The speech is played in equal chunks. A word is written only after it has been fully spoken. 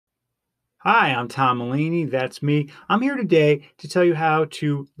Hi, I'm Tom Mulaney. That's me. I'm here today to tell you how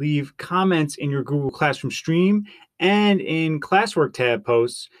to leave comments in your Google Classroom stream and in Classwork tab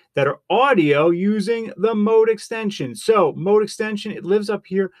posts that are audio using the Mote extension. So, Mote extension, it lives up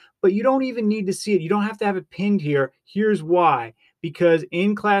here, but you don't even need to see it. You don't have to have it pinned here. Here's why. Because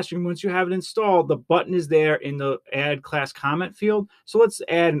in Classroom, once you have it installed, the button is there in the Add Class Comment field. So, let's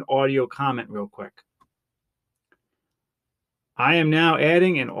add an audio comment real quick. I am now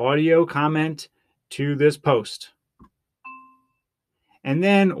adding an audio comment to this post. And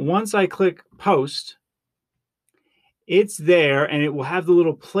then once I click post, it's there and it will have the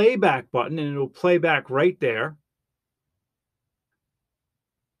little playback button and it'll play back right there.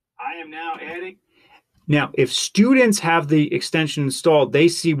 I am now adding. Now, if students have the extension installed, they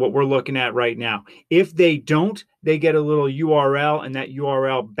see what we're looking at right now. If they don't, they get a little URL and that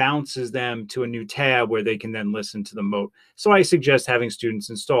URL bounces them to a new tab where they can then listen to the Mote. So I suggest having students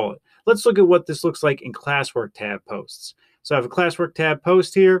install it. Let's look at what this looks like in Classwork tab posts. So I have a Classwork tab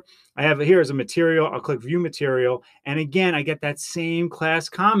post here. I have it here as a material. I'll click View Material. And again, I get that same class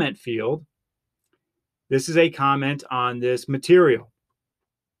comment field. This is a comment on this material.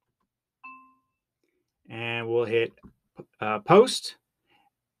 And we'll hit post.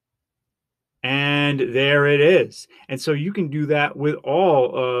 And there it is. And so you can do that with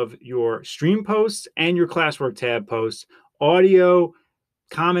all of your stream posts and your Classwork tab posts, audio,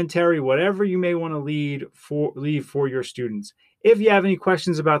 commentary, whatever you may want to leave for your students. If you have any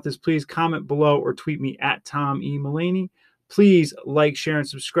questions about this, please comment below or tweet me at Tom E. Mulaney. Please like, share, and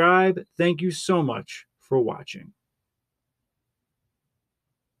subscribe. Thank you so much for watching.